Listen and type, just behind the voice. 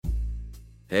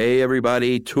Hey,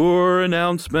 everybody, tour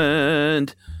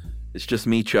announcement. It's just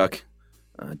me, Chuck.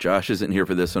 Josh isn't here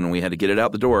for this one, and we had to get it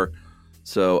out the door.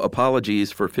 So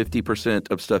apologies for 50%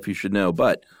 of stuff you should know.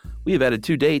 But we have added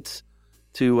 2 dates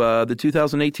to the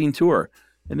 2018 tour,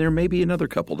 and there may be another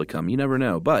couple to come. You never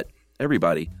know. But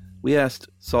everybody, we asked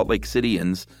Salt Lake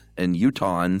Cityans and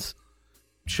Utahns,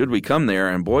 should we come there?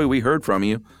 And boy, we heard from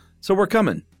you. So we're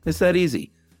coming. It's that easy.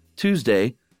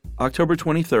 Tuesday, October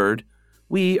 23rd,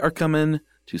 we are coming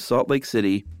to Salt Lake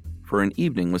City for an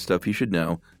evening with stuff you should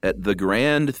know at the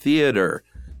Grand Theater.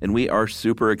 And we are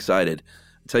super excited.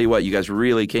 I'll tell you what, you guys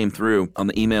really came through on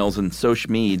the emails and social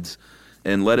medias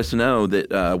and let us know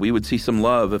that we would see some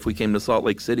love if we came to Salt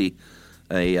Lake City,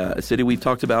 a city we've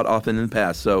talked about often in the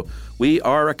past. So we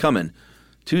are a-coming.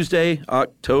 Tuesday,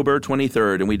 October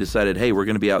 23rd, and we decided, hey, we're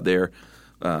going to be out there.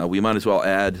 We might as well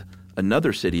add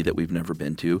another city that we've never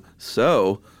been to.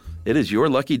 So it is your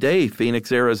lucky day,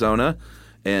 Phoenix, Arizona,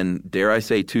 and dare I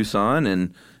say Tucson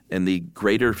and the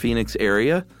greater Phoenix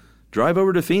area. Drive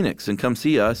over to Phoenix and come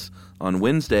see us on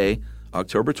Wednesday,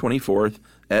 October 24th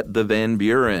at the Van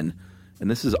Buren. And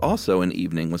this is also an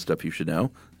evening with stuff you should know.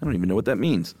 I don't even know what that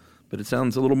means, but it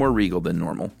sounds a little more regal than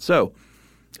normal. So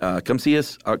come see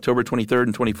us October 23rd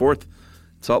and 24th,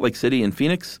 Salt Lake City and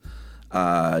Phoenix.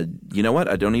 You know what?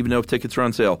 I don't even know if tickets are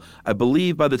on sale. I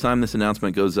believe by the time this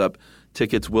announcement goes up,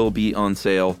 tickets will be on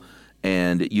sale,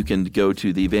 and you can go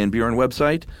to the Van Buren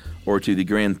website or to the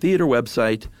Grand Theater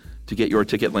website to get your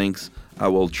ticket links. I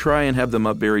will try and have them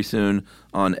up very soon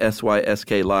on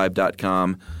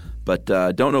sysklive.com, but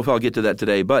don't know if I'll get to that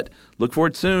today, but look for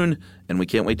it soon, and we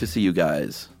can't wait to see you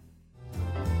guys.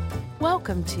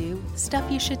 Welcome to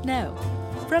Stuff You Should Know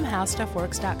from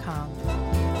HowStuffWorks.com.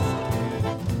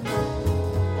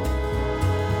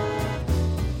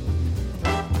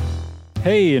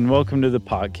 Hey, and welcome to the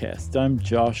podcast. I'm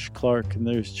Josh Clark, and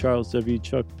there's Charles W.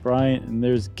 Chuck Bryant, and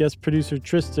there's guest producer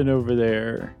Tristan over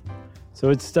there. So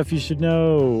it's Stuff You Should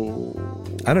Know.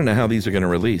 I don't know how these are going to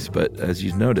release, but as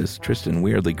you've noticed, Tristan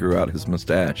weirdly grew out his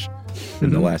mustache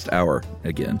in the last hour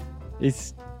again.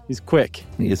 He's quick.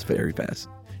 He is very fast.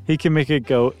 He can make it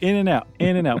go in and out,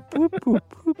 boop, boop,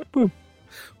 boop, boop.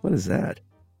 What is that?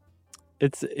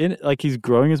 It's in like he's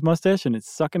growing his mustache and it's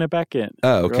sucking it back in.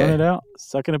 Oh, okay. Growing it out,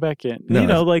 sucking it back in. No, you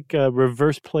know, like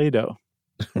reverse Play-Doh.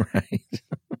 Right.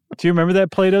 Do you remember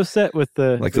that Play-Doh set with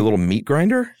the little meat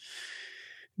grinder?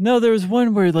 No, there was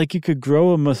one where like you could grow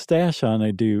a mustache on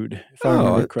a dude, if I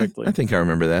remember correctly. I think I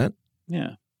remember that.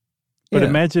 Yeah. But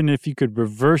imagine if you could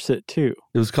reverse it too.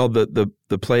 It was called the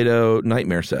Play-Doh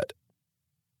nightmare set.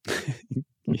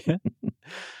 Yeah.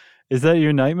 Is that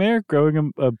your nightmare?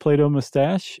 Growing a Play-Doh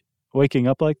mustache? Waking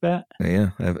up like that?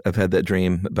 Yeah, I've had that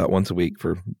dream about once a week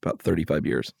for about 35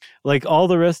 years. Like all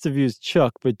the rest of you is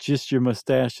Chuck, but just your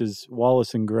mustache is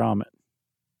Wallace and Gromit.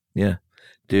 Yeah.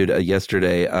 Dude,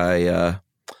 yesterday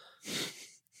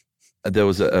there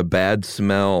was a bad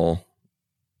smell.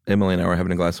 Emily and I were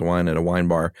having a glass of wine at a wine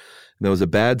bar. There was a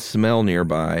bad smell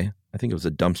nearby. I think it was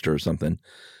a dumpster or something.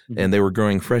 Mm-hmm. And they were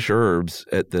growing fresh herbs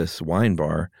at this wine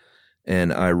bar.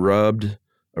 And I rubbed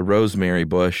a rosemary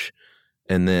bush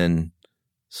and then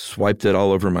swiped it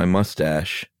all over my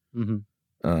mustache. Mm-hmm.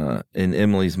 And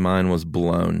Emily's mind was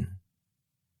blown.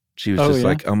 She was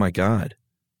like, oh my God.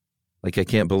 Like, I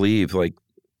can't believe, like,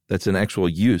 that's an actual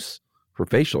use for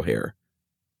facial hair.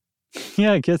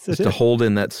 Yeah, I guess just to hold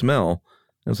in that smell.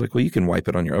 I was like, well, you can wipe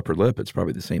it on your upper lip. It's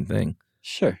probably the same thing.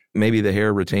 Sure. Maybe the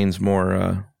hair retains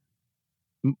more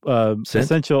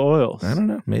essential oils. I don't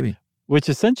know. Maybe. Which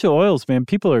essential oils, man,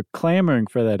 people are clamoring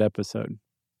for that episode.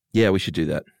 Yeah, we should do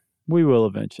that. We will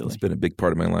eventually. It's been a big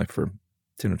part of my life for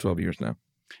 10 or 12 years now.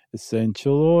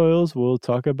 Essential oils, we'll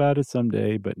talk about it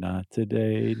someday, but not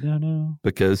today. No.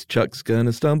 Because Chuck's going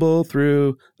to stumble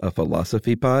through a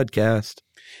philosophy podcast.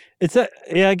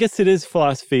 I guess it is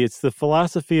philosophy. It's the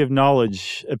philosophy of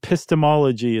knowledge.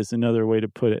 Epistemology is another way to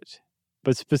put it.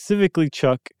 But specifically,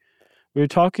 Chuck, we're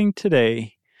talking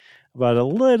today about a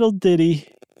little ditty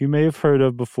you may have heard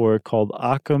of before called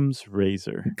Occam's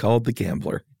Razor. Called the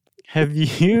Gambler.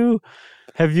 You'd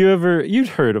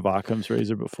heard of Occam's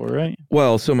Razor before, right?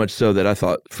 Well, so much so that I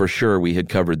thought for sure we had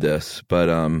covered this, but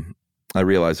I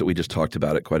realized that we just talked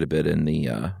about it quite a bit in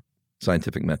the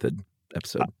scientific method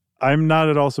episode. I'm not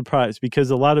at all surprised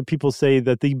because a lot of people say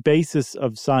that the basis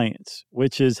of science,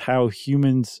 which is how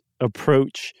humans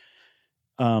approach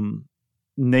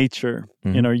nature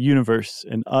in our universe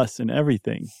and us and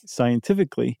everything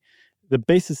scientifically, the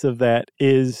basis of that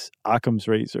is Occam's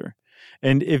Razor.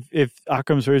 And if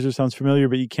Occam's Razor sounds familiar,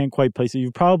 but you can't quite place it,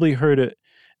 you've probably heard it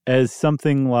as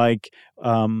something like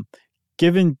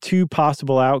given two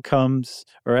possible outcomes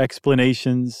or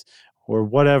explanations, or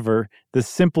whatever, the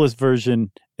simplest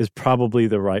version is probably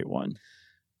the right one.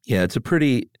 Yeah,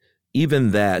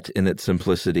 even that in its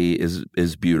simplicity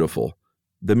is beautiful.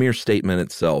 The mere statement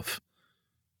itself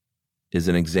is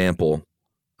an example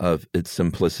of its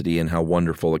simplicity and how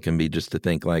wonderful it can be just to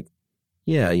think like,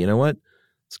 yeah, you know what?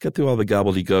 Let's get through all the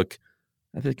gobbledygook.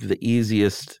 I think the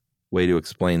easiest way to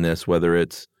explain this, whether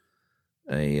it's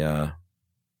what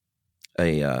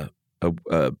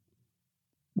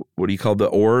do you call the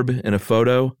orb in a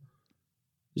photo?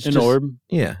 Orb?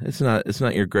 Yeah, it's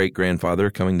not your great grandfather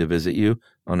coming to visit you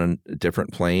on a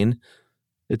different plane.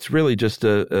 It's really just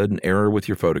an error with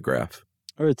your photograph.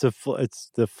 Or it's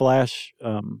the flash.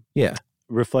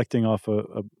 Reflecting off a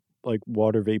like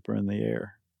water vapor in the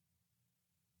air.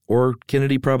 Or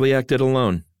Kennedy probably acted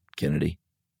alone. Kennedy.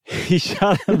 He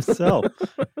shot himself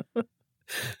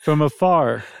from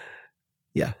afar.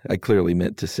 Yeah, I clearly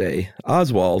meant to say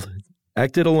Oswald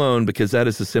acted alone because that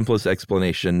is the simplest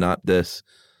explanation, not this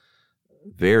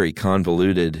very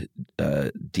convoluted,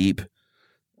 deep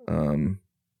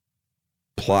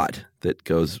plot that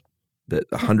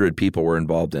 100 people were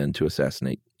involved in to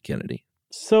assassinate Kennedy.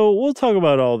 So we'll talk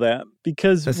about all that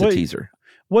because that's a teaser.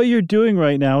 What you're doing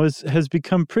right now has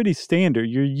become pretty standard.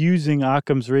 You're using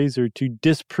Occam's razor to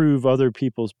disprove other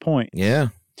people's points. Yeah.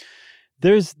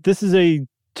 This is a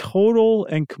total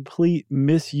and complete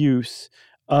misuse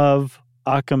of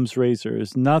Occam's razor.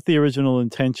 It's not the original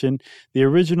intention. The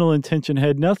original intention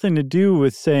had nothing to do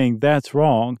with saying that's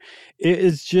wrong. It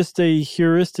is just a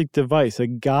heuristic device, a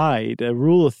guide, a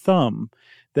rule of thumb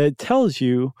that tells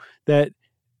you that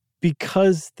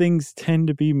because things tend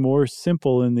to be more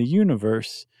simple in the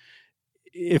universe,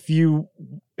 if you're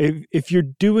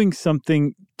doing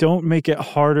something, don't make it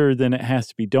harder than it has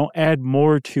to be. Don't add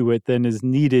more to it than is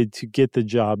needed to get the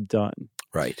job done.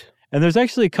 Right. And there's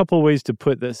actually a couple of ways to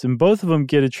put this, and both of them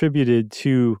get attributed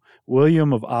to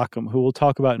William of Occam, who we'll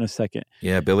talk about in a second.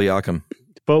 Yeah, Billy Occam.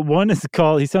 But one is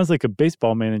called, he sounds like a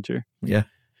baseball manager. Yeah.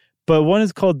 But one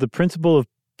is called the principle of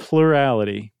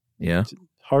plurality. Yeah. It's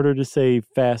harder to say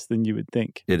fast than you would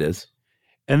think. It is.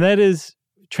 And that is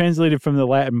translated from the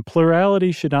Latin,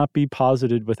 plurality should not be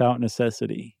posited without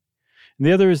necessity. And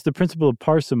the other is the principle of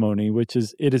parsimony, which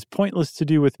is, it is pointless to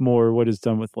do with more what is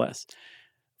done with less.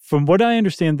 From what I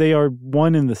understand, they are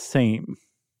one and the same.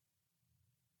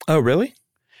 Oh, really?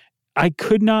 I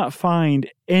could not find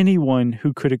anyone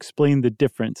who could explain the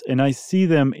difference, and I see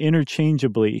them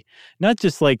interchangeably, not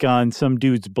just like on some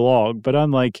dude's blog, but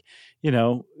on like,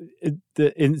 the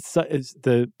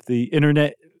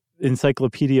Internet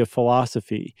Encyclopedia of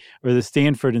Philosophy or the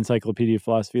Stanford Encyclopedia of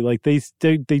Philosophy. Like they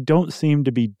don't seem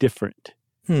to be different.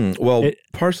 Well,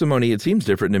 parsimony, it seems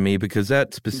different to me because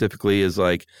that specifically is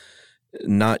like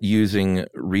not using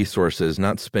resources,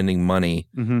 not spending money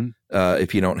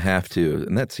if you don't have to.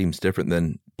 And that seems different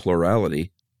than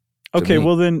plurality. Okay,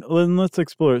 well then let's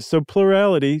explore it. So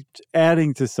plurality,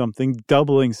 adding to something,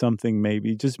 doubling something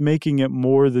maybe, just making it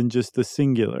more than just the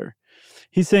singular.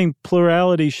 He's saying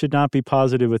plurality should not be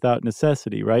posited without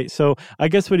necessity, right? So I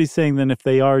guess what he's saying then, if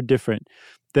they are different,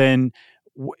 then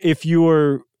if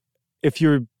you're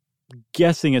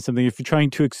guessing at something, if you're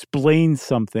trying to explain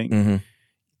something,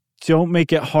 don't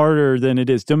make it harder than it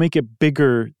is. Don't make it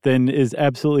bigger than is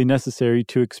absolutely necessary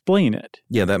to explain it.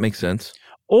 Yeah, that makes sense.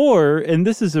 Or, and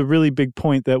this is a really big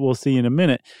point that we'll see in a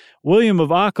minute, William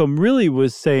of Occam really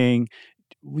was saying,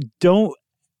 don't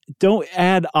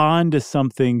add on to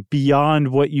something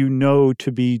beyond what you know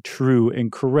to be true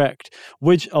and correct,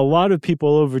 which a lot of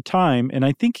people over time, and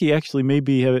I think he actually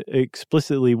maybe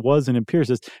explicitly was an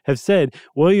empiricist, have said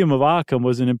William of Occam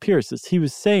was an empiricist. He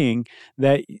was saying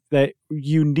that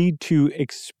you need to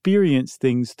experience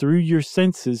things through your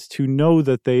senses to know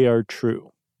that they are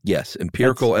true. Yes,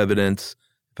 empirical evidence.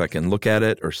 If I can look at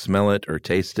it or smell it or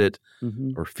taste it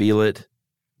or feel it.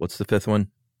 What's the fifth one?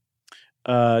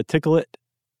 Tickle it.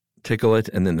 Tickle it.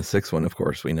 And then the sixth one, of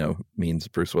course, we know means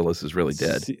Bruce Willis is really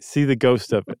dead. See the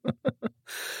ghost of it.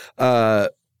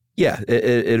 Yeah.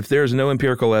 If there's no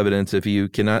empirical evidence, if you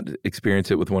cannot experience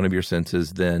it with one of your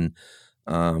senses, then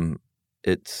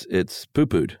it's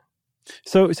poo-pooed.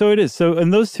 So it is. So,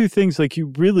 and those two things, like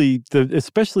you really,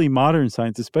 especially modern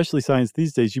science, especially science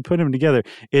these days, you put them together.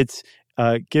 It's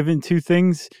given two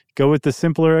things, go with the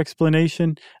simpler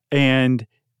explanation, and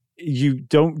you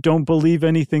don't believe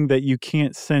anything that you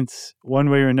can't sense one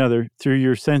way or another through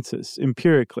your senses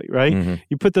empirically, right?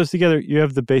 You put those together, you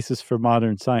have the basis for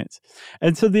modern science.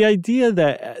 And so the idea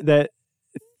that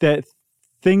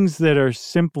things that are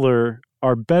simpler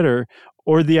are better,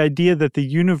 or the idea that the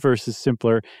universe is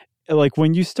simpler, like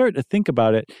when you start to think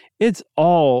about it, it's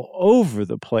all over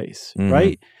the place,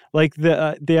 right? Like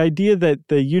the idea that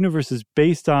the universe is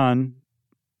based on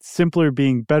simpler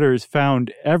being better is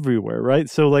found everywhere, right?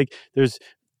 So like there's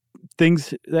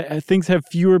things have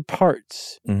fewer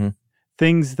parts. Mm-hmm.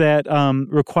 Things that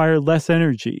require less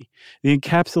energy, the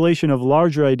encapsulation of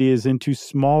larger ideas into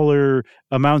smaller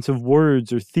amounts of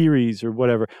words or theories or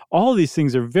whatever. All these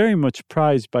things are very much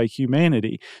prized by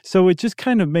humanity. So it just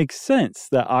kind of makes sense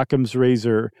that Occam's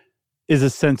razor is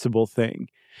a sensible thing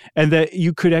and that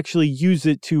you could actually use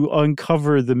it to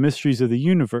uncover the mysteries of the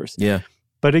universe. Yeah.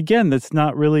 But again, that's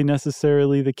not really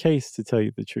necessarily the case, to tell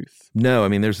you the truth. No, I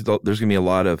mean, there's going to be a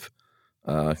lot of...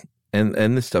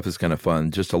 And this stuff is kind of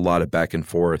fun. Just a lot of back and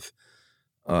forth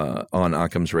on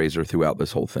Occam's razor throughout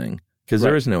this whole thing, because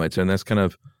there is no answer, and that's kind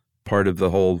of part of the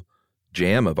whole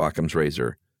jam of Occam's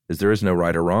razor. Is there is no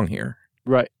right or wrong here,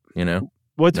 right? You know,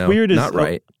 what's weird is not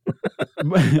right.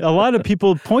 A lot of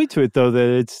people point to it though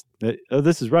that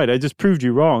this is right. I just proved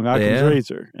you wrong, Occam's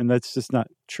razor, and that's just not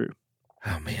true.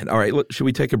 Oh man! All right, look, should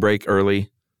we take a break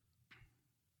early?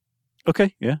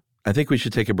 Okay, yeah. I think we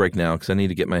should take a break now because I need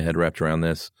to get my head wrapped around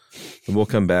this. And we'll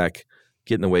come back,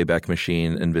 get in the Wayback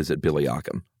Machine, and visit Billy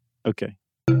Occam. Okay.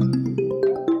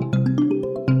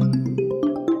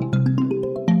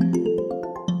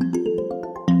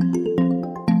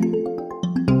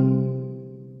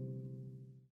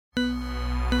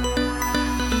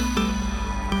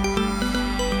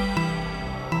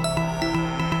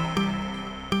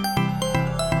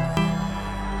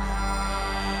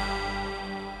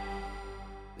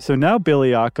 So now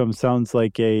Billy Occam sounds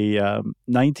like a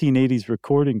 1980s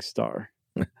recording star.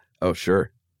 Oh,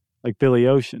 sure. Like Billy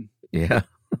Ocean. Yeah.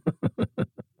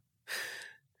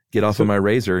 Get off of my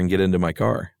razor and get into my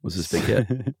car was his big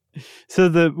hit.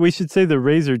 So we should say the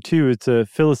razor, too. It's a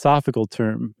philosophical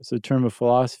term. It's a term of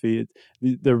philosophy.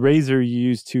 The razor you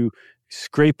use to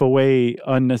scrape away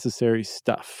unnecessary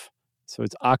stuff. So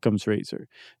it's Occam's razor.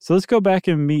 So let's go back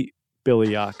and meet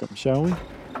Billy Occam, shall we?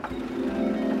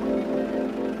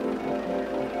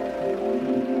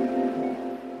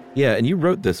 Yeah, and you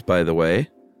wrote this, by the way,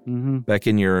 back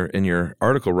in your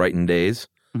article writing days,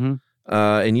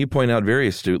 and you point out very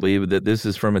astutely that this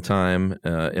is from a time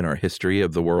in our history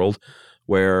of the world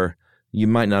where you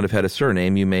might not have had a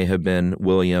surname. You may have been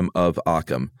William of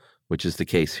Occam, which is the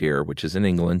case here, which is in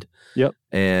England. Yep.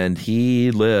 And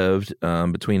he lived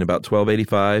between about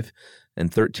 1285 and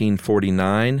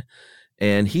 1349,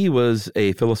 and he was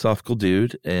a philosophical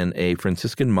dude and a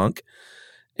Franciscan monk.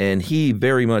 And he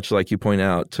very much, like you point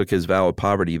out, took his vow of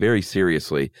poverty very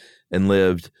seriously and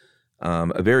lived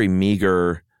a very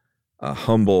meager,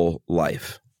 humble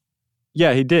life.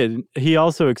 Yeah, he did. He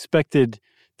also expected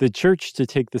the church to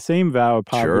take the same vow of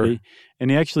poverty, Sure.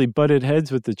 And he actually butted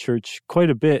heads with the church quite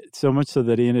a bit, so much so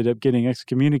that he ended up getting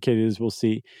excommunicated, as we'll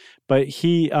see. But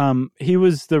he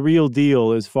was the real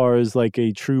deal as far as like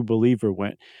a true believer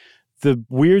went. The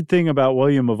weird thing about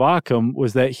William of Occam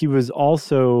was that he was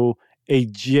also a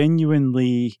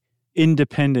genuinely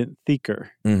independent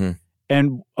thinker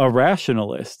and a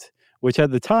rationalist, which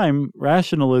at the time,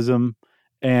 rationalism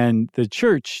and the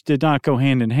church did not go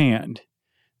hand in hand.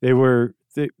 There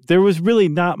was really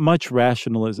not much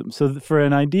rationalism. So for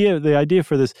the idea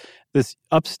for this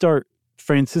upstart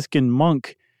Franciscan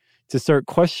monk to start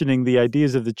questioning the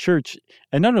ideas of the church,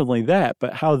 and not only that,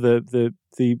 but how the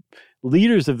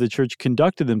leaders of the church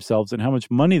conducted themselves and how much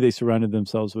money they surrounded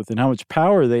themselves with and how much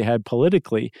power they had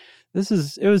politically. It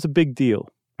was a big deal,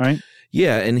 right?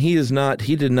 Yeah, and he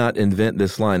did not invent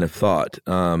this line of thought,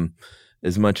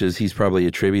 as much as he's probably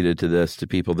attributed to this to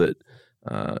people that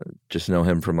just know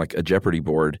him from like a Jeopardy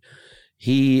board.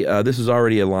 This is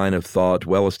already a line of thought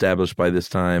well established by this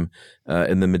time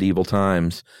in the medieval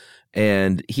times,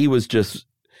 and he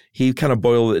kind of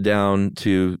boiled it down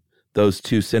to those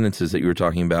two sentences that you were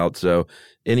talking about, so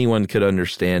anyone could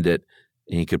understand it,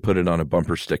 and he could put it on a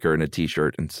bumper sticker and a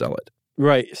T-shirt and sell it.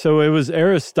 Right. So it was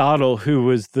Aristotle who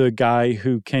was the guy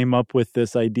who came up with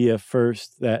this idea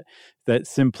first, that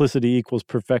simplicity equals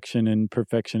perfection and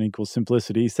perfection equals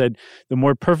simplicity. He said the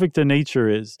more perfect a nature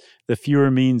is, the fewer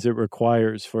means it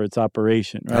requires for its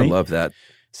operation. Right? I love that.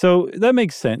 So that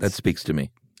makes sense. That speaks to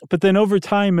me. But then over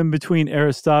time, in between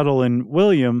Aristotle and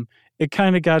William, it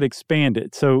kind of got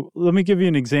expanded. So let me give you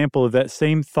an example of that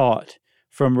same thought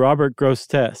from Robert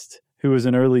Grosseteste, who was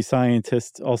an early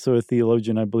scientist, also a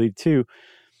theologian, I believe, too.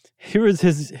 Here is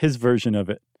his version of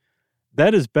it.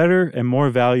 That is better and more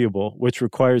valuable, which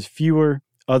requires fewer,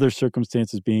 other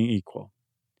circumstances being equal.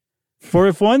 For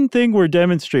if one thing were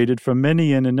demonstrated from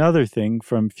many and another thing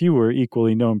from fewer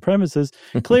equally known premises,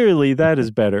 clearly that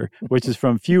is better, which is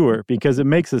from fewer, because it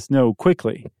makes us know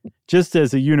quickly. Just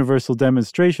as a universal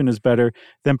demonstration is better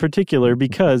than particular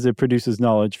because it produces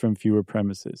knowledge from fewer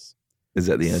premises. Is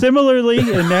that the end? Similarly,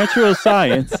 in natural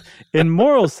science, in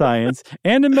moral science,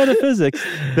 and in metaphysics,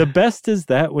 the best is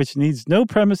that which needs no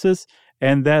premises,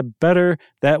 and that better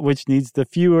that which needs the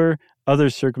fewer, other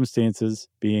circumstances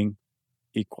being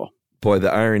equal. Boy,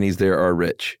 the ironies there are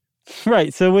rich.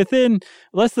 Right. So within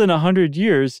less than 100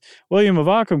 years, William of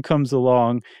Occam comes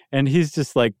along, and he's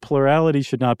just like, plurality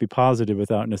should not be posited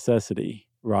without necessity,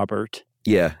 Robert.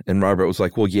 Yeah, and Robert was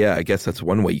like, well, yeah, I guess that's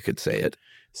one way you could say it.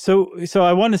 So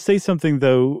I want to say something,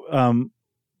 though,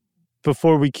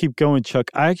 before we keep going, Chuck.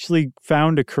 I actually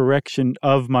found a correction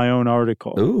of my own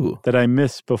article that I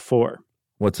missed before.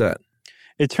 What's that?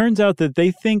 It turns out that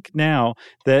they think now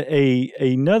that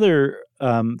another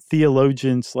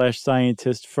theologian /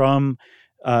 scientist from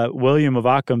William of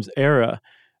Occam's era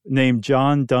named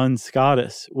John Duns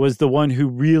Scotus was the one who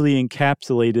really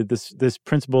encapsulated this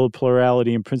principle of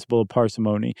plurality and principle of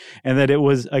parsimony, and that it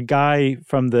was a guy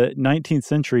from the 19th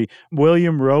century,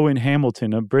 William Rowan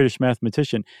Hamilton, a British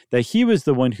mathematician, that he was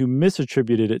the one who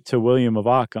misattributed it to William of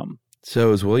Occam.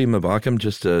 So is William of Occam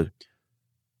just a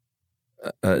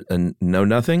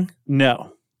know-nothing?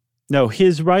 No,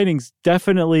 his writings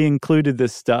definitely included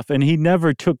this stuff, and he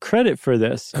never took credit for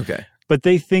this. Okay. But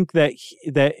they think that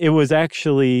it was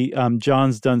actually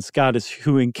John Duns Scotus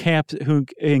who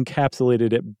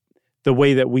encapsulated it the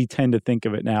way that we tend to think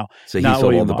of it now. So he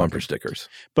sold all the bumper stickers.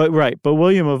 But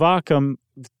William of Occam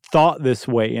thought this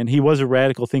way, and he was a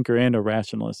radical thinker and a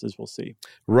rationalist, as we'll see.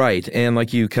 Right, and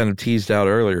like you kind of teased out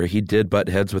earlier, he did butt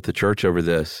heads with the church over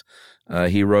this.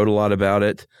 He wrote a lot about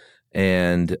it,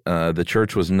 and the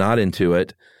church was not into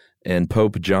it. And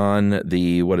Pope John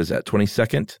the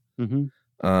 22nd? Mm-hmm.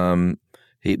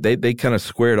 They kind of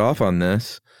squared off on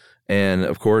this, and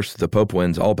of course the Pope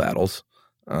wins all battles,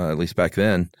 at least back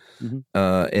then. Mm-hmm.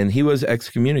 And he was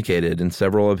excommunicated, and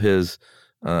several of his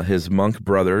monk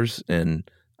brothers, and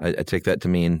I take that to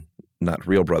mean not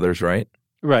real brothers, right?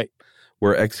 Right.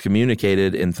 Were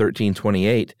excommunicated in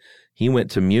 1328. He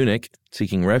went to Munich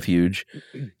seeking refuge.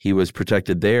 He was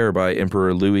protected there by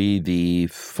Emperor Louis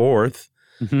IV,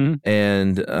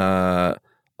 and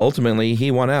ultimately,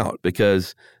 he won out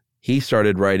because he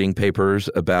started writing papers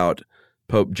about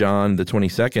Pope John the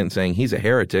 22nd, saying he's a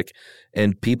heretic,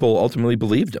 and people ultimately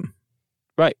believed him.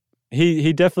 Right.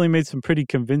 He definitely made some pretty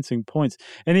convincing points.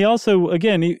 And he also,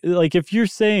 again, like if you're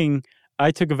saying,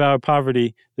 I took a vow of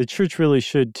poverty, the church really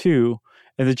should too,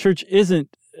 and the church isn't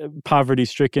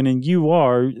poverty-stricken and you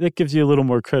are, that gives you a little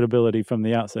more credibility from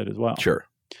the outside as well. Sure.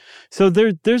 So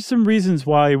there's some reasons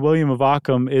why William of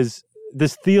Occam is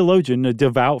this theologian, a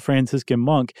devout Franciscan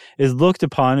monk, is looked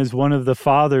upon as one of the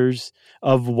fathers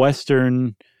of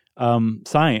Western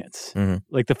science,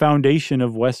 like the foundation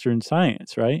of Western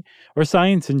science, right? Or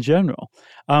science in general.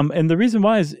 And the reason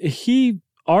why is he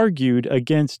argued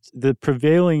against the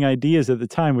prevailing ideas at the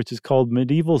time, which is called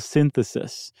medieval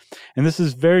synthesis. And this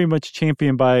is very much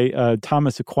championed by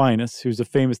Thomas Aquinas, who's a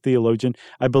famous theologian.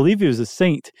 I believe he was a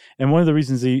saint. And one of the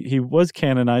reasons he was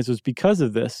canonized was because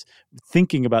of this,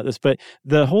 thinking about this. But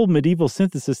the whole medieval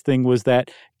synthesis thing was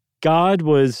that God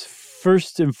was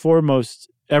first and foremost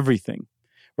everything,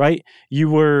 right? You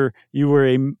were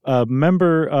a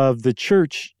member of the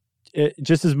church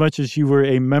just as much as you were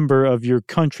a member of your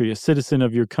country, a citizen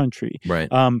of your country. Right.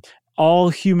 All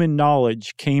human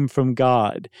knowledge came from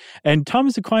God. And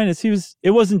Thomas Aquinas,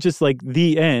 it wasn't just like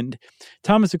the end.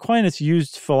 Thomas Aquinas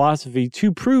used philosophy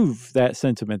to prove that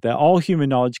sentiment, that all human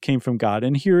knowledge came from God.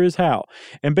 And here is how.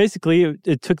 And basically,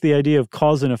 it took the idea of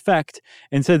cause and effect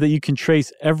and said that you can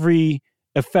trace every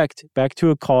effect back to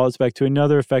a cause, back to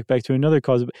another effect, back to another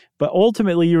cause. But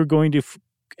ultimately, you're going to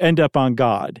end up on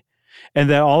God. And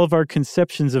that all of our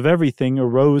conceptions of everything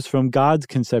arose from God's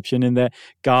conception, and that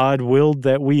God willed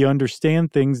that we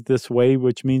understand things this way,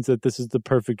 which means that this is the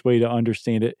perfect way to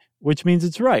understand it, which means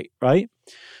it's right, right?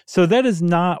 So that is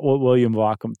not what William of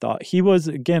Occam thought. He was,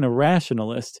 again, a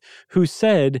rationalist who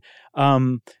said,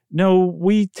 no,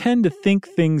 we tend to think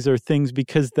things are things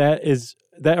because that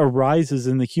arises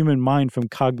in the human mind from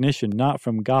cognition, not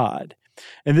from God.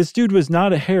 And this dude was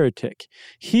not a heretic.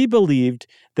 He believed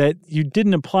that you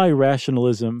didn't apply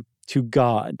rationalism to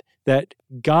God, that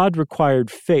God required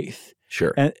faith,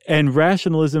 Sure. And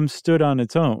rationalism stood on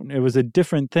its own. It was a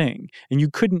different thing. And you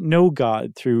couldn't know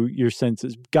God through your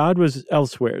senses. God was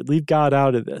elsewhere. Leave God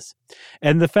out of this.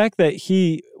 And the fact that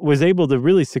he was able to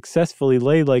really successfully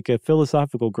lay like a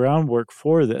philosophical groundwork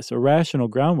for this, a rational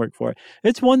groundwork for it.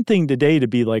 It's one thing today to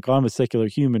be like, oh, I'm a secular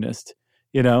humanist.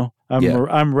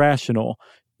 I'm rational.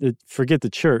 Forget the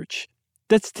church.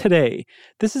 That's today.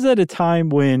 This is at a time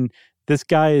when this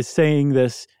guy is saying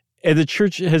this, and the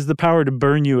church has the power to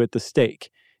burn you at the stake.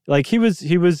 Like he was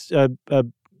a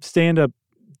stand-up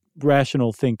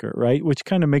rational thinker, right? Which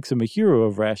kind of makes him a hero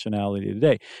of rationality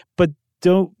today. But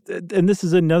and this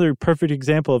is another perfect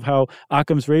example of how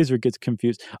Occam's razor gets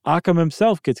confused. Occam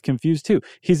himself gets confused too.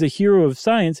 He's a hero of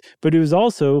science, but he was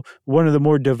also one of the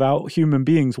more devout human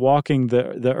beings walking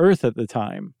the earth at the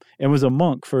time, and was a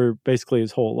monk for basically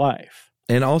his whole life.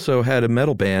 And also had a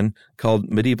metal band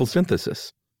called Medieval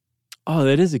Synthesis. Oh,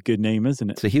 that is a good name, isn't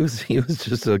it? So he was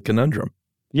just a conundrum.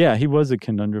 Yeah, he was a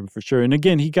conundrum for sure. And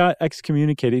again, he got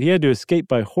excommunicated. He had to escape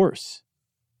by horse.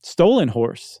 Stolen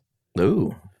horse.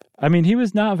 Ooh. I mean, he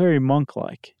was not very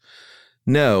monk-like.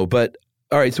 No, but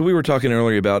all right, so we were talking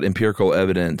earlier about empirical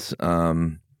evidence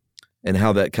and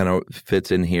how that kind of fits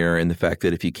in here, and the fact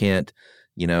that if you can't,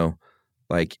 you know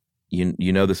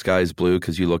the sky is blue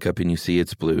because you look up and you see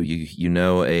it's blue. You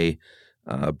know a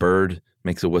bird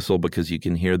makes a whistle because you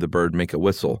can hear the bird make a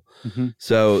whistle. Mm-hmm.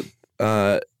 So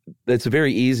it's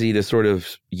very easy to sort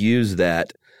of use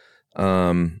that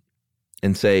and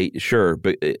say, sure,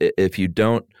 but if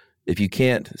you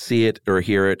can't see it or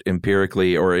hear it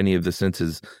empirically or any of the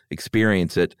senses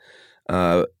experience it,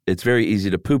 it's very easy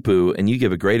to poo-poo. And you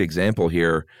give a great example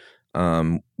here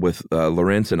with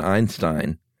Lorentz and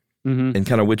Einstein, mm-hmm. and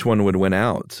kind of which one would win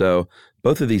out. So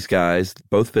both of these guys,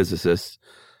 both physicists,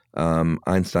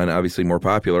 Einstein obviously more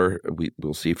popular,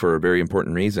 we'll see for a very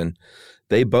important reason,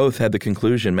 they both had the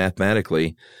conclusion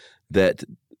mathematically that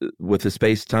with the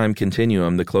space-time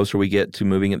continuum, the closer we get to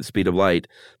moving at the speed of light,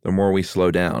 the more we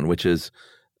slow down, which is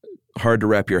hard to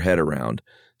wrap your head around.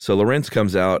 So Lorentz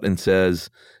comes out and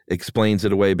explains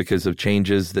it away because of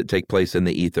changes that take place in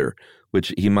the ether,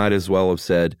 which he might as well have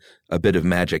said a bit of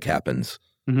magic happens.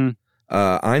 Mm-hmm.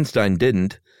 Einstein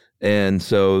didn't, and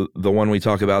so the one we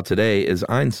talk about today is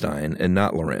Einstein and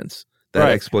not Lorentz. That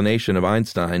right. Explanation of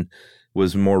Einstein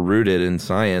was more rooted in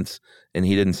science, and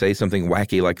he didn't say something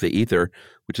wacky like the ether,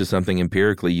 which is something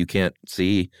empirically you can't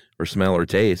see or smell or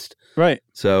taste. Right.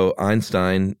 So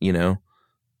Einstein,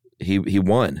 he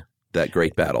won that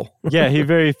great battle. Yeah, he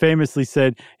very famously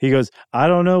said, he goes, I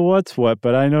don't know what's what,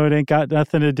 but I know it ain't got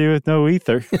nothing to do with no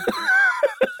ether.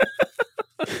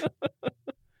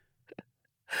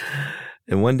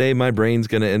 And one day my brain's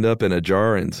going to end up in a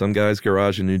jar in some guy's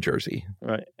garage in New Jersey.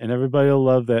 Right. And everybody will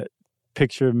love that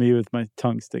picture of me with my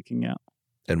tongue sticking out.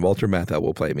 And Walter Matthau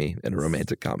will play me in a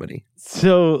romantic comedy.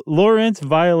 So Lorentz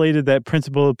violated that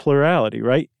principle of plurality,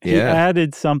 right? Yeah. He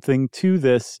added something to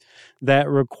this that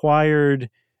required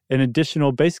an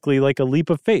additional, basically like a leap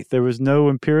of faith. There was no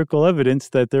empirical evidence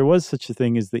that there was such a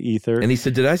thing as the ether. And he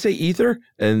said, did I say ether?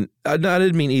 And I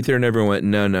didn't mean ether. And everyone went,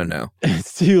 no.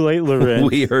 It's too late, Lorentz.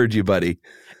 We heard you, buddy.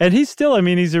 And he's still,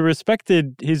 he's a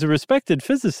respected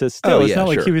physicist still. It's not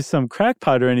like he was some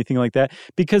crackpot or anything like that.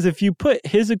 Because if you put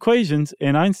his equations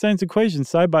and Einstein's equations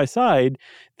side by side,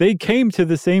 they came to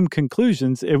the same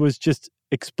conclusions. It was just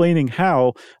explaining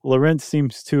how Lorentz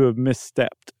seems to have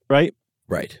misstepped, right?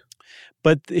 Right.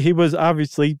 But he was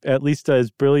obviously at least as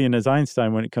brilliant as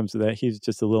Einstein when it comes to that. He's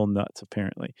just a little nuts,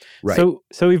 apparently. Right.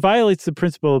 So he violates the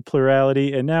principle of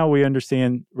plurality, and now we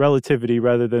understand relativity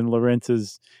rather than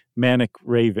Lorentz's manic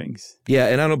ravings. Yeah,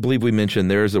 and I don't believe we mentioned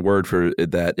there's a word for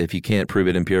that. If you can't prove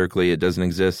it empirically, it doesn't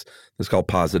exist. It's called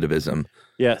positivism.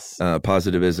 Yes.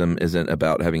 Positivism isn't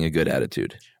about having a good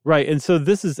attitude. Right. And so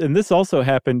this also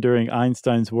happened during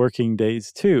Einstein's working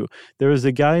days too. There was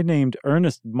a guy named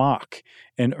Ernst Mach,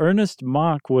 and Ernst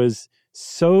Mach was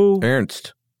so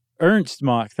Ernst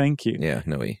Mach, thank you. Yeah,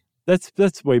 no E.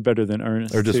 That's way better than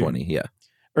Ernest. Or just too. one E, yeah.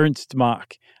 Ernst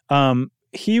Mach.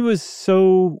 He was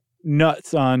so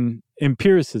nuts on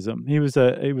empiricism. He was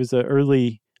a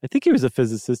early, I think he was a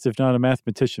physicist, if not a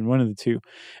mathematician, one of the two.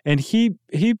 And he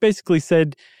basically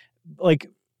said, like,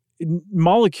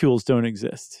 molecules don't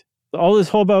exist. All this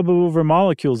whole hubbub over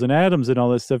molecules and atoms and all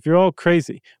this stuff, you're all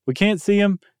crazy. We can't see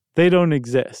them. They don't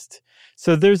exist.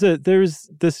 So there's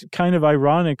this kind of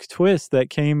ironic twist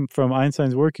that came from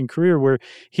Einstein's working career where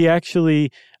he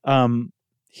actually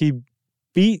he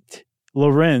beat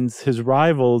Lorentz, his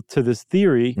rival, to this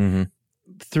theory mm-hmm.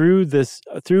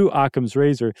 through Occam's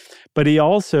razor, but he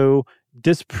also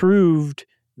disproved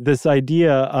this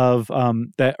idea of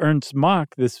that Ernst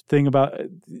Mach, this thing about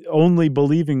only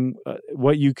believing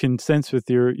what you can sense with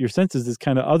your senses, is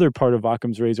kind of other part of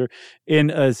Occam's razor, in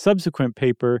a subsequent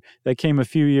paper that came a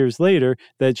few years later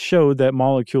that showed that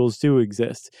molecules do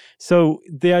exist. So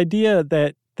the idea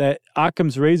that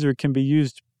Occam's razor can be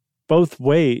used both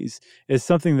ways is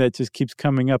something that just keeps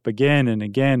coming up again and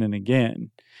again and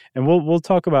again. And we'll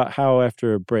talk about how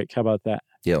after a break. How about that?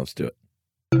 Yeah, let's do it.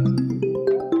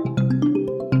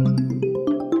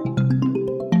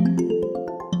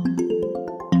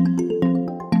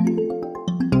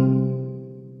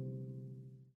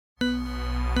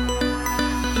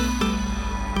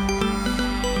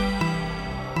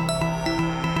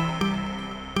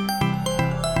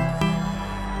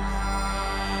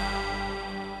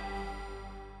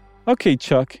 Okay,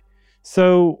 Chuck.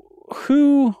 So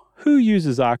who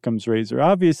uses Occam's razor?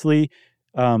 Obviously,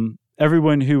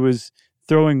 everyone who was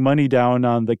throwing money down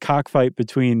on the cockfight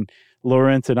between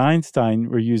Lorentz and Einstein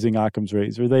were using Occam's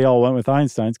razor. They all went with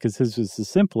Einstein's because his was the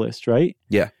simplest, right?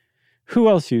 Yeah. Who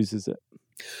else uses it?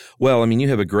 Well, I mean, you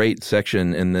have a great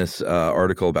section in this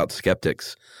article about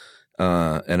skeptics.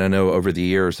 And I know over the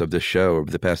years of this show,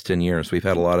 over the past 10 years, we've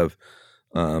had a lot of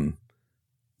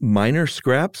minor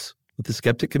scraps with the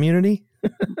skeptic community.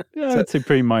 Yeah, I'd say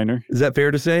pretty minor. Is that fair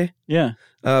to say? Yeah.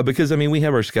 Because, I mean, we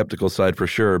have our skeptical side for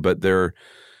sure, but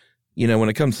when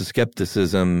it comes to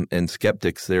skepticism and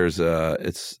skeptics, there's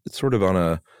it's sort of on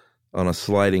a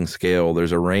sliding scale.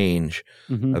 There's a range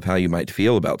of how you might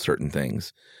feel about certain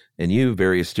things. And you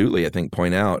very astutely, I think,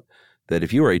 point out that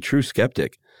if you are a true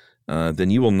skeptic,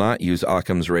 then you will not use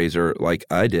Occam's razor like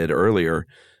I did earlier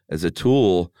as a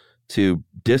tool to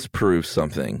disprove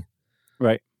something.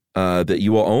 Right. That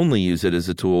you will only use it as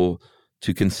a tool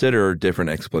to consider different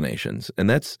explanations. And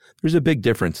there's a big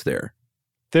difference there.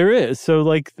 There is. So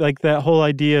like that whole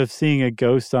idea of seeing a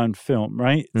ghost on film,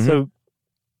 right? Mm-hmm. So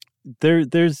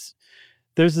there's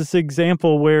this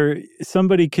example where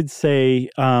somebody could say,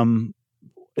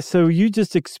 so you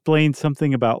just explained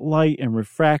something about light and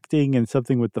refracting and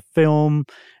something with the film,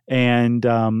 and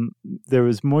there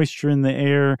was moisture in the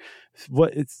air.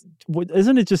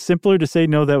 Isn't it just simpler to say,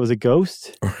 no, that was a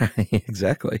ghost? Right,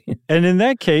 exactly. And in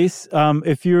that case,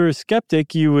 if you're a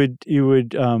skeptic, you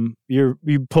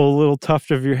pull a little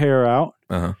tuft of your hair out,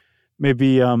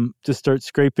 maybe just start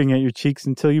scraping at your cheeks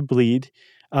until you bleed.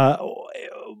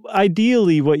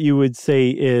 Ideally, what you would say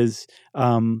is,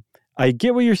 I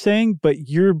get what you're saying, but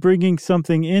you're bringing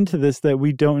something into this that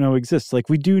we don't know exists. Like,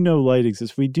 we do know light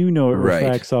exists. We do know it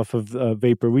refracts off of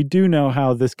vapor. We do know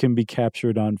how this can be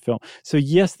captured on film. So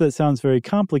yes, that sounds very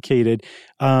complicated,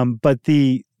 but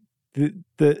the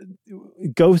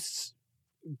ghosts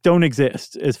don't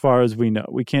exist as far as we know.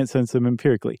 We can't sense them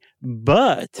empirically.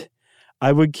 But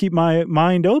I would keep my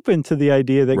mind open to the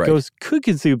idea that ghosts could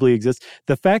conceivably exist.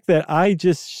 The fact that I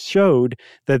just showed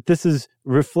that this is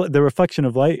the reflection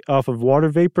of light off of water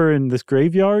vapor in this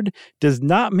graveyard does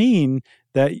not mean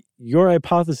that your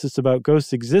hypothesis about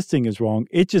ghosts existing is wrong.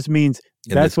 It just means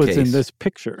that's what's in this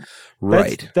picture.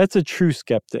 Right. That's a true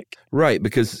skeptic. Right,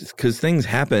 because things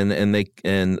happen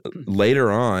and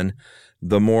later on,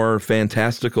 the more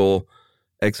fantastical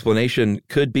explanation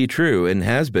could be true and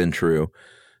has been true.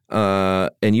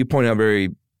 And you point out very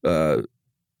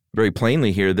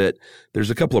plainly here that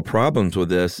there's a couple of problems with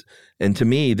this. And to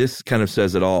me, this kind of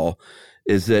says it all,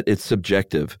 is that it's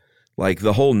subjective. Like,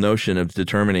 the whole notion of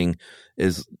determining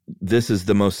this is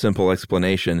the most simple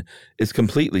explanation is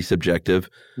completely subjective,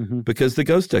 because the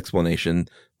ghost explanation,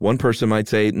 one person might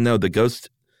say, no, the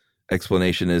ghost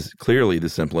explanation is clearly the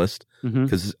simplest,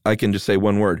 because I can just say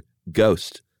one word,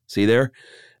 ghost. See there?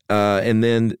 And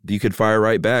then you could fire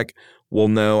right back, well,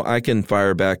 no, I can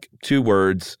fire back two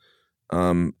words,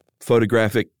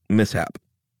 photographic mishap.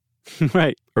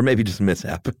 Right. Or maybe just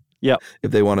mishap. Yeah. If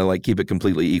they want to keep it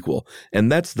completely equal.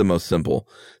 And that's the most simple.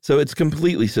 So it's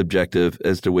completely subjective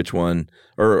as to which one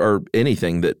or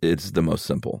anything that it's the most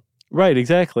simple. Right,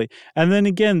 exactly. And then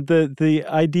again, the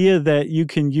idea that you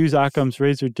can use Occam's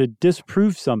razor to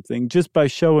disprove something just by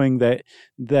showing that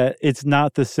it's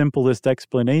not the simplest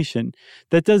explanation,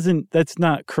 that's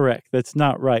not correct. That's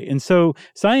not right. And so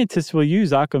scientists will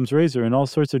use Occam's razor in all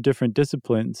sorts of different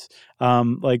disciplines.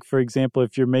 Like, for example,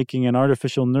 if you're making an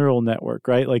artificial neural network,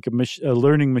 right, like a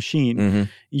learning machine,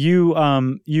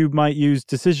 you might use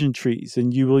decision trees,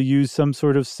 and you will use some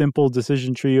sort of simple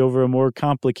decision tree over a more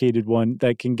complicated one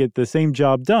that can get the same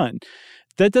job done.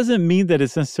 That doesn't mean that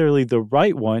it's necessarily the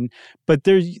right one, but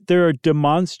there are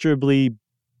demonstrably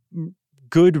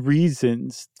good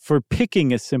reasons for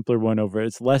picking a simpler one over it.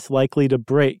 It's less likely to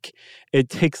break. It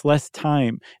takes less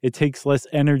time. It takes less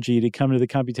energy to come to the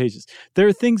computations. There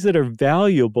are things that are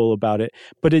valuable about it,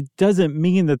 but it doesn't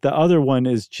mean that the other one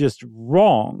is just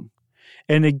wrong.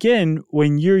 And again,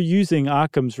 when you're using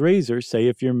Occam's razor, say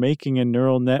if you're making a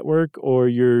neural network or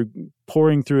you're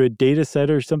pouring through a data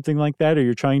set or something like that, or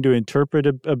you're trying to interpret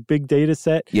a big data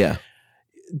set,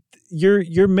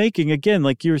 you're making, again,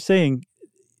 like you were saying,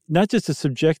 not just a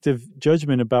subjective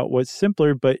judgment about what's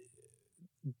simpler, but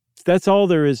that's all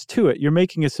there is to it. You're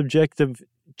making a subjective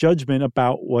judgment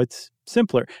about what's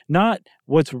simpler, not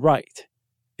what's right.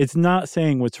 It's not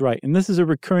saying what's right. And this is a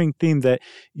recurring theme that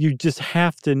you just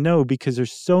have to know, because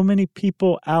there's so many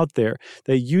people out there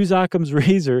that use Occam's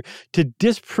razor to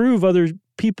disprove other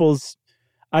people's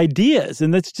ideas.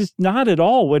 And that's just not at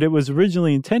all what it was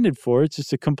originally intended for. It's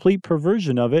just a complete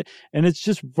perversion of it. And it's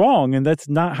just wrong. And that's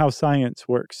not how science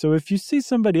works. So if you see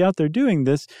somebody out there doing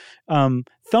this,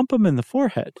 thump them in the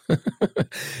forehead.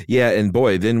 Yeah. And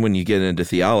boy, then when you get into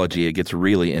theology, it gets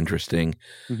really interesting,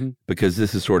 because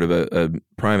this is sort of a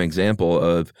prime example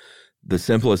of the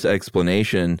simplest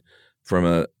explanation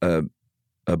from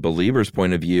a believer's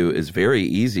point of view is very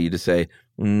easy to say,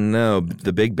 no,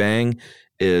 the Big Bang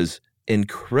is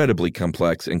incredibly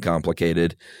complex and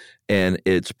complicated, and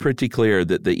it's pretty clear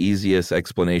that the easiest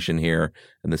explanation here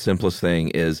and the simplest thing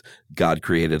is God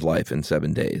created life in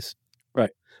 7 days.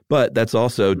 Right. But that's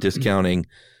also discounting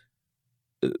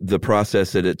the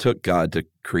process that it took God to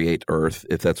create Earth,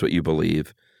 if that's what you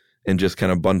believe, and just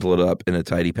kind of bundle it up in a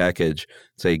tidy package.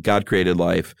 Say God created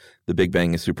life, the Big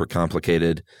Bang is super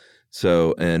complicated,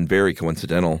 and very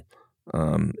coincidental.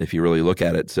 If you really look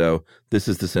at it. So this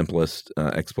is the simplest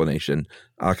explanation.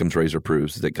 Occam's razor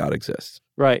proves that God exists.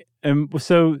 Right. And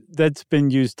so that's been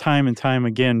used time and time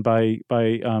again by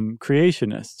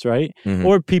creationists, right?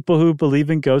 Or people who believe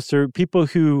in ghosts, or people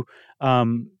who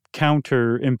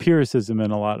counter empiricism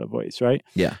in a lot of ways, right?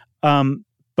 Yeah.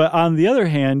 But on the other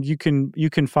hand, you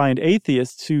can find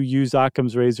atheists who use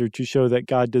Occam's razor to show that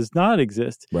God does not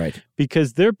exist. Right.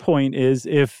 Because their point is,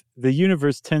 if the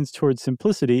universe tends towards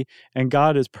simplicity and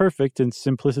God is perfect and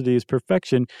simplicity is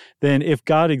perfection, then if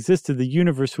God existed, the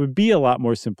universe would be a lot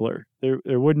more simpler. There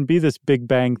wouldn't be this Big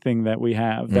Bang thing that we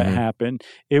have that happened.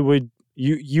 It would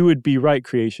you would be right,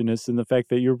 creationists, and the fact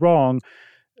that you're wrong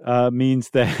means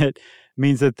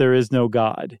that there is no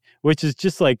God, which is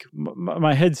just like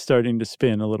my head's starting to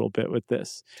spin a little bit with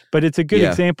this. But it's a good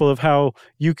example of how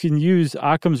you can use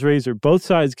Occam's razor. Both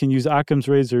sides can use Occam's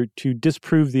razor to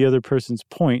disprove the other person's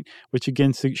point, which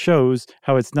again shows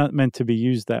how it's not meant to be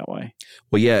used that way.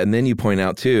 Well, yeah, and then you point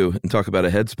out too, and talk about a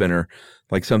head spinner,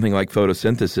 like something like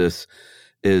photosynthesis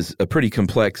is a pretty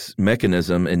complex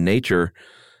mechanism in nature.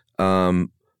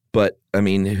 But I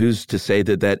mean, who's to say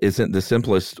that isn't the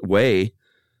simplest way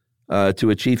to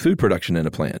achieve food production in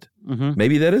a plant?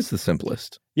 Maybe that is the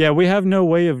simplest. Yeah, we have no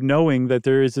way of knowing that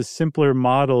there is a simpler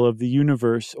model of the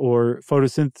universe or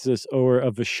photosynthesis or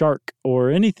of a shark or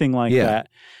anything like that.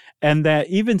 And that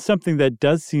even something that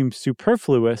does seem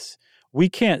superfluous, we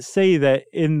can't say that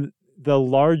in the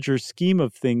larger scheme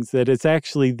of things that it's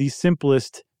actually the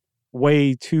simplest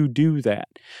way to do that.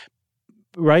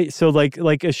 Right? So like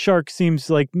a shark seems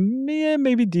like,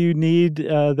 maybe do you need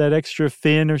that extra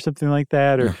fin or something like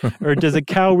that? Or does a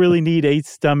cow really need 8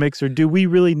 stomachs? Or do we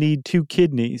really need 2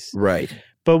 kidneys? Right.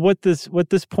 But what this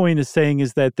point is saying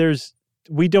is that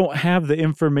we don't have the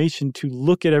information to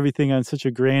look at everything on such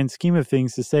a grand scheme of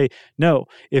things to say, no,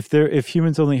 if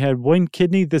humans only had 1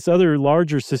 kidney, this other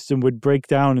larger system would break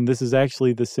down, and this is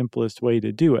actually the simplest way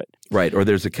to do it. Right. Or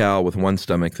there's a cow with 1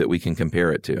 stomach that we can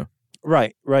compare it to.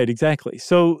 Right, exactly.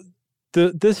 So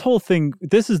this whole thing,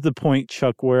 this is the point,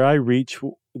 Chuck, where I reach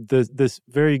this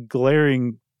very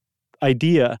glaring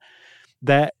idea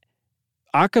that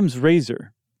Occam's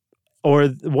razor, or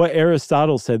what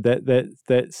Aristotle said,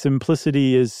 that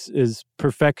simplicity is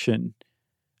perfection,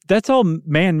 that's all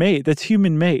man-made. That's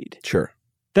human-made. Sure.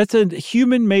 That's a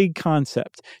human-made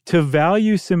concept. To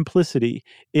value simplicity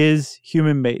is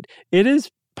human-made. It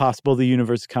is possible the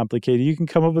universe is complicated. You can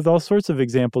come up with all sorts of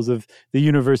examples of the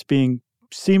universe being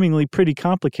seemingly pretty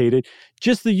complicated.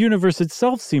 Just the universe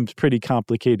itself seems pretty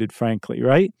complicated, frankly,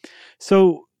 right?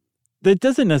 So that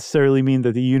doesn't necessarily mean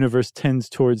that the universe tends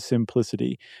towards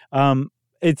simplicity.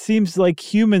 It seems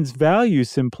like humans value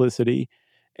simplicity,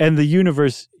 and the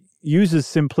universe uses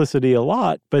simplicity a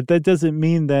lot, but that doesn't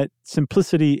mean that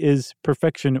simplicity is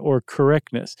perfection or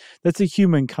correctness. That's a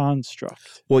human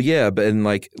construct. Well, yeah, but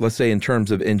let's say in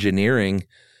terms of engineering,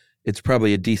 it's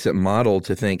probably a decent model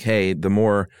to think, hey, the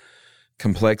more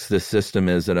complex this system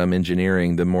is that I'm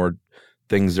engineering, the more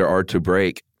things there are to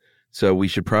break. So we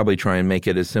should probably try and make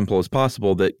it as simple as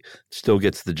possible that still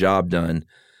gets the job done.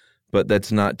 But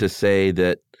that's not to say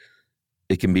that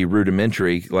it can be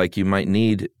rudimentary. Like it might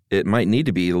need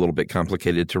to be a little bit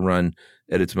complicated to run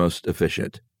at its most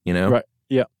efficient, you know? Right.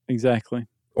 Yeah, exactly.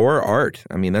 Or art.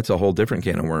 I mean, that's a whole different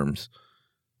can of worms.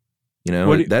 You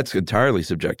know, that's entirely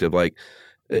subjective. Like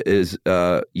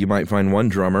you might find one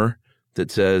drummer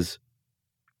that says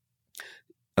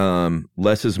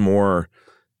less is more.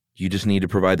 You just need to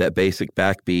provide that basic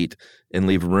backbeat and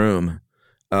leave room.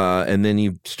 And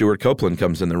then Stuart Copeland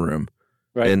comes in the room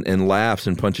and laughs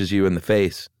and punches you in the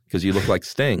face because you look like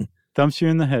Sting. Thumps you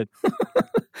in the head.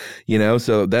 You know,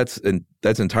 so that's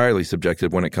entirely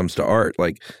subjective when it comes to art.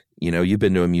 Like, you know, you've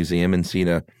been to a museum and seen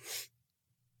a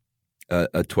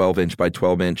 12-inch by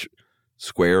 12-inch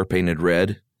square painted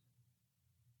red.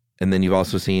 And then you've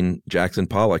also seen Jackson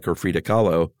Pollock or Frida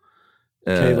Kahlo.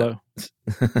 Kahlo.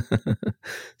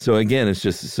 So again, it's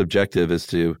just subjective as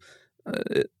to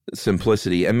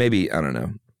simplicity, and maybe, I don't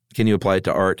know. Can you apply it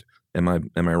to art? Am I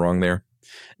wrong there?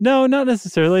 No, not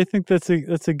necessarily. I think that's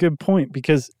a good point,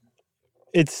 because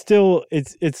it's still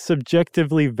it's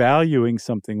subjectively valuing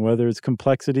something, whether it's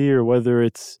complexity or whether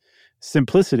it's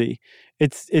simplicity.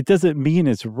 It doesn't mean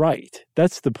it's right.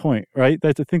 That's the point, right?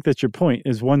 I think that's your point.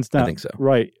 Is one's not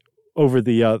right over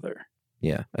the other.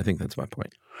 Yeah, I think that's my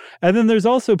point. And then there's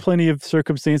also plenty of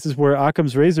circumstances where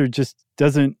Occam's razor just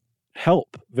doesn't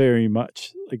help very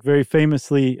much. Like very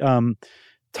famously,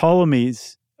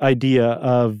 Ptolemy's idea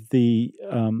of the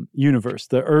universe,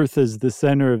 the Earth is the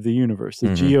center of the universe, the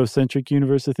geocentric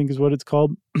universe, I think is what it's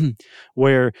called,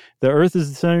 where the Earth is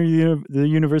the center of the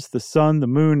universe, the sun, the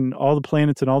moon, all the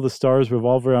planets and all the stars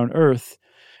revolve around Earth,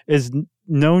 is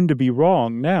known to be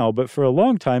wrong now, but for a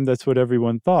long time, that's what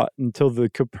everyone thought until the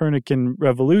Copernican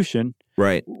revolution,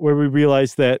 right? Where we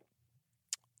realized that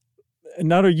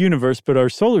not our universe, but our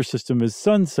solar system is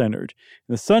sun-centered.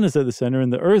 The sun is at the center,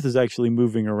 and the Earth is actually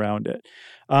moving around it.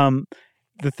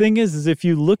 The thing is if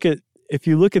you look at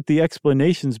the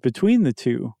explanations between the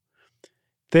two,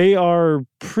 they are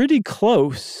pretty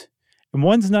close, and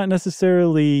one's not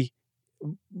necessarily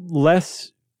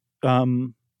less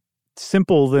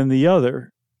simple than the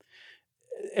other.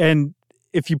 And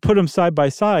if you put them side by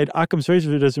side, Occam's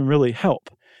razor doesn't really help.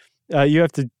 You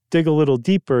have to dig a little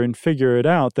deeper and figure it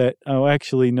out that, oh,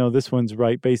 actually, no, this one's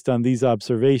right based on these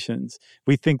observations.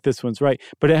 We think this one's right,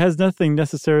 but it has nothing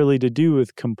necessarily to do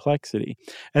with complexity.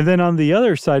 And then on the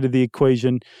other side of the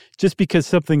equation, just because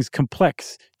something's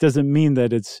complex doesn't mean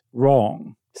that it's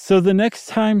wrong. So the next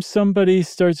time somebody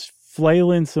starts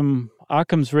flailing some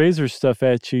Occam's razor stuff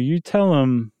at you, you tell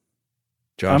them,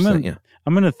 Josh sent you.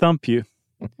 I'm going to thump you.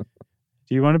 Do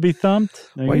you want to be thumped?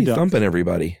 No, why are you thumping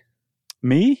everybody?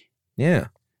 Me? Yeah.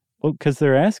 Well, because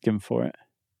they're asking for it.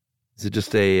 Is it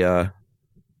just a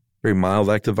very mild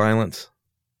act of violence?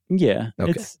 Yeah.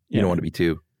 Okay. You don't want to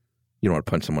you don't want to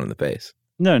punch someone in the face.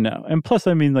 No. And plus,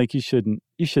 I mean, like, you shouldn't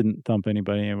thump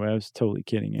anybody anyway. I was totally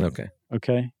kidding you.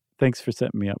 Okay. Thanks for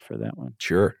setting me up for that one.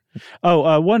 Sure.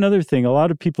 Oh, one other thing. A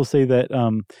lot of people say that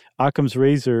Occam's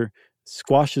razor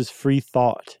squashes free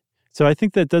thought. So I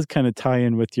think that does kind of tie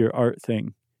in with your art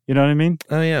thing. You know what I mean?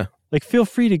 Oh, yeah. Like, feel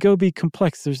free to go be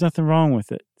complex. There's nothing wrong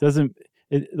with it.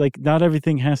 Not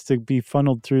everything has to be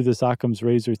funneled through this Occam's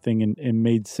razor thing and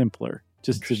made simpler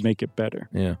just to make it better.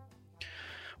 Yeah.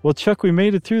 Well, Chuck, we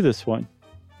made it through this one.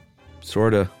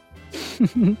 Sort of.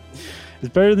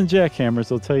 It's better than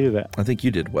jackhammers, I'll tell you that. I think you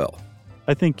did well.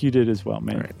 I think you did as well,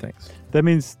 man. All right, thanks. That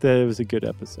means that it was a good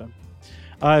episode.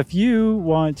 If you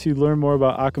want to learn more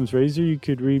about Occam's razor, you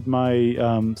could read my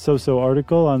so-so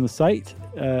article on the site,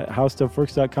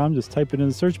 howstuffworks.com. Just type it in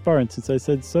the search bar, and since I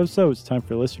said so-so, it's time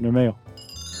for listener mail.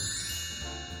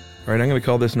 All right, I'm going to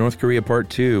call this North Korea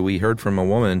Part 2. We heard from a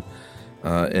woman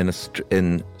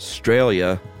in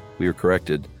Australia. We were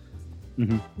corrected.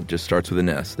 Mm-hmm. It just starts with an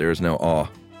S. There is no aw.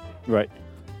 Right.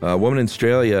 A woman in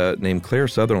Australia named Claire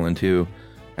Sutherland, who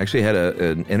actually had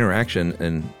an interaction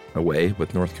in a way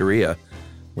with North Korea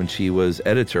when she was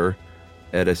editor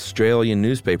at an Australian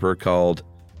newspaper called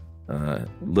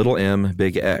Little M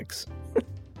Big X.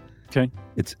 Okay.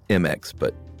 It's MX,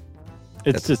 but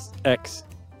it's just X.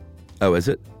 Oh, is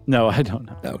it? No, I don't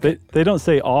know. Okay. They don't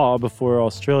say aw before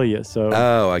Australia, so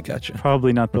oh, I gotcha.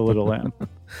 Probably not the little M.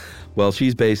 Well,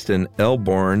 she's based in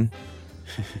Elborn,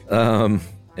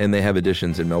 and they have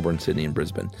editions in Melbourne, Sydney, and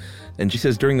Brisbane. And she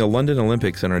says, during the London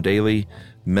Olympics in our daily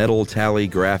medal tally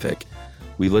graphic,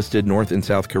 we listed North and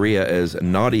South Korea as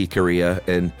naughty Korea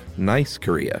and nice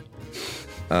Korea.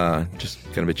 Just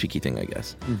kind of a cheeky thing, I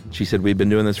guess. Mm-hmm. She said, we'd been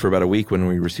doing this for about a week when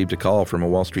we received a call from a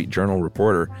Wall Street Journal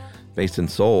reporter based in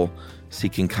Seoul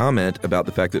seeking comment about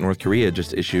the fact that North Korea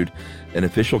just issued an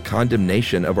official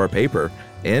condemnation of our paper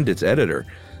and its editor.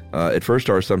 At first,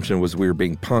 our assumption was we were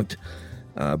being punked,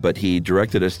 but he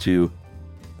directed us to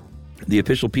the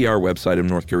official PR website of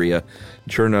North Korea.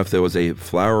 Sure enough, there was a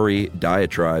flowery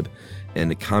diatribe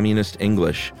in communist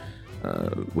English,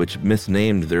 which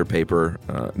misnamed their paper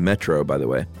Metro, by the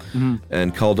way,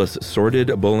 and called us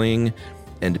sordid, bullying,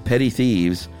 and petty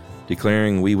thieves,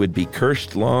 declaring we would be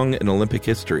cursed long in Olympic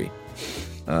history.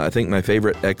 I think my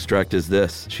favorite extract is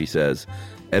this, she says.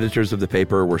 Editors of the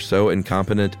paper were so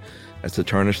incompetent as to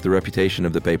tarnish the reputation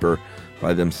of the paper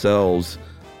by themselves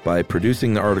by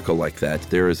producing the article like that.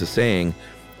 There is a saying,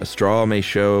 a straw may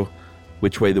show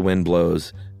which way the wind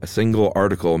blows. A single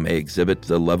article may exhibit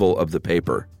the level of the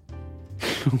paper.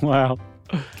 Wow.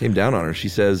 Came down on her. She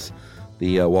says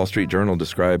the Wall Street Journal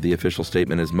described the official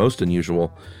statement as most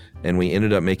unusual, and we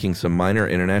ended up making some minor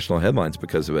international headlines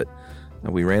because of it.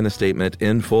 We ran the statement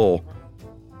in full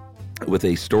with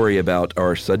a story about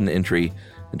our sudden entry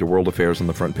into world affairs on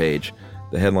the front page.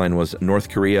 The headline was North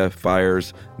Korea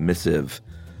Fires Missive.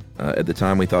 At the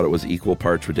time, we thought it was equal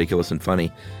parts ridiculous and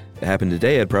funny. If it happened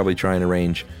today, I'd probably try and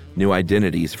arrange new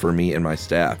identities for me and my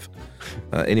staff.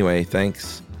 Anyway,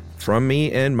 thanks from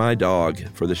me and my dog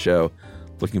for the show.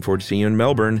 Looking forward to seeing you in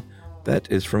Melbourne.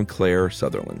 That is from Claire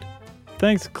Sutherland.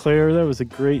 Thanks, Claire. That was a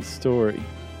great story.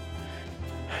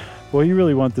 Well, you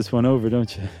really want this one over,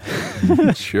 don't you?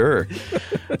 Sure.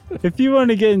 If you want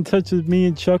to get in touch with me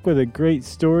and Chuck with a great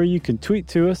story, you can tweet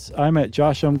to us. I'm at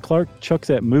Josh M. Clark. Chuck's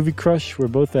at Movie Crush. We're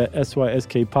both at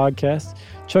SYSK Podcast.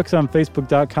 Chuck's on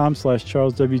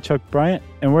Facebook.com/Charles W. Chuck Bryant.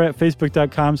 And we're at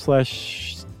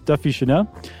Facebook.com/Stuff You Should Know.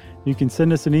 You can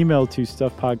send us an email to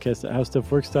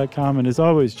stuffpodcast@howstuffworks.com. And as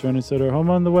always, join us at our home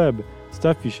on the web,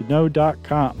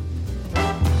 stuffyoushouldknow.com.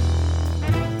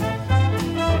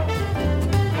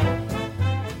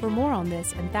 For more on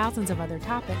this and thousands of other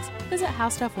topics, visit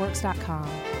howstuffworks.com.